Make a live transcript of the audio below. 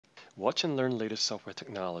Watch and learn latest software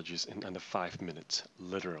technologies in under 5 minutes,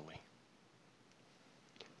 literally.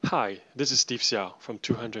 Hi, this is Steve Xiao from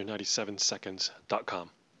 297seconds.com.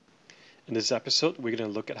 In this episode, we're going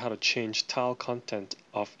to look at how to change tile content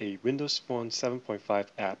of a Windows Phone 7.5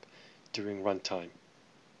 app during runtime.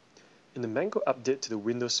 In the Mango update to the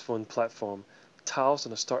Windows Phone platform, tiles on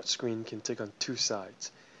the start screen can take on two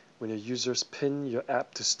sides. When your users pin your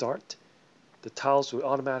app to start, the tiles will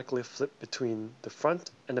automatically flip between the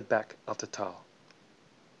front and the back of the tile.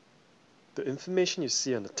 The information you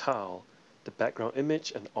see on the tile, the background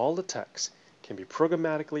image, and all the text can be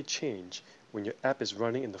programmatically changed when your app is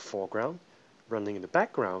running in the foreground, running in the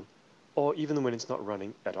background, or even when it's not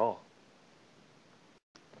running at all.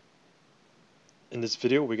 In this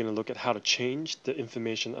video, we're going to look at how to change the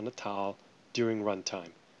information on the tile during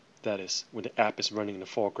runtime, that is, when the app is running in the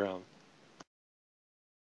foreground.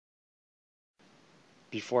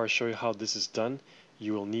 Before I show you how this is done,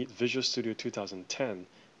 you will need Visual Studio 2010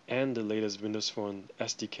 and the latest Windows Phone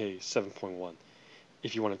SDK 7.1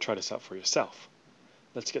 if you want to try this out for yourself.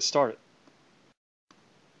 Let's get started.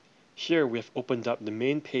 Here we have opened up the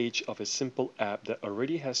main page of a simple app that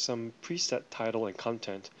already has some preset title and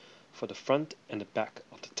content for the front and the back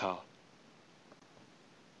of the tile.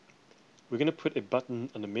 We're going to put a button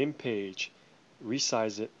on the main page,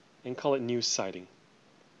 resize it, and call it New Siding.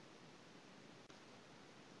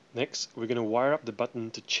 Next, we're going to wire up the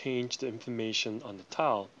button to change the information on the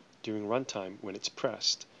tile during runtime when it's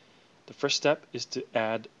pressed. The first step is to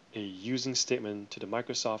add a using statement to the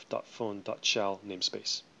Microsoft.phone.shell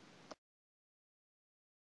namespace.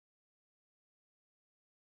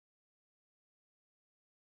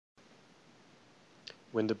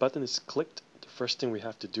 When the button is clicked, the first thing we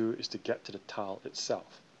have to do is to get to the tile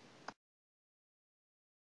itself.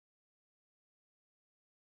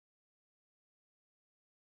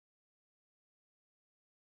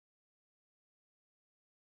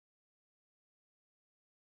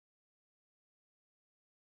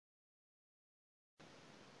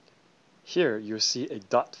 Here you'll see a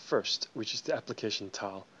dot first, which is the application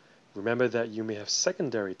tile. Remember that you may have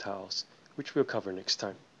secondary tiles, which we'll cover next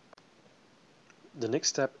time. The next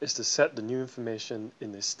step is to set the new information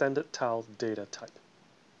in the standard tile data type.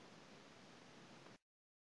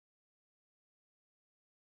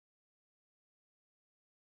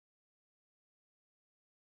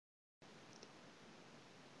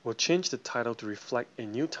 We'll change the title to reflect a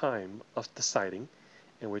new time of the sighting,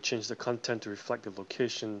 and we'll change the content to reflect the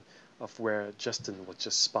location of where Justin was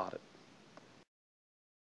just spotted.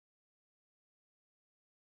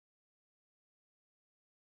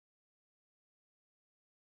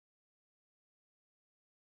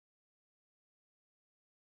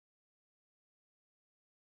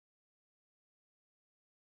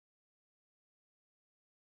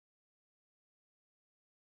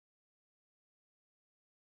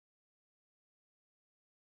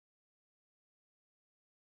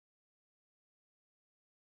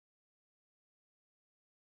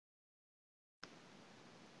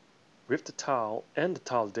 With the tile and the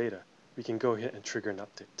tile data, we can go ahead and trigger an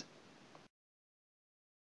update.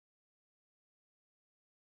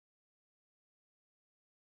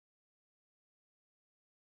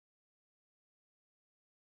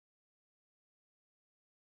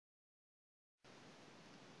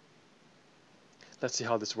 Let's see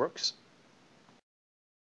how this works.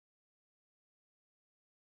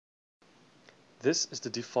 This is the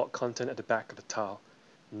default content at the back of the tile.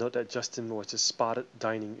 Note that Justin was just spotted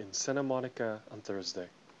dining in Santa Monica on Thursday.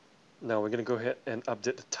 Now we're going to go ahead and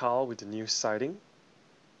update the tile with the new sighting.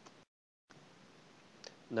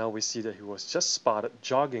 Now we see that he was just spotted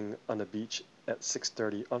jogging on the beach at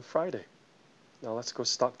 6:30 on Friday. Now let's go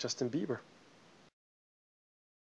stalk Justin Bieber.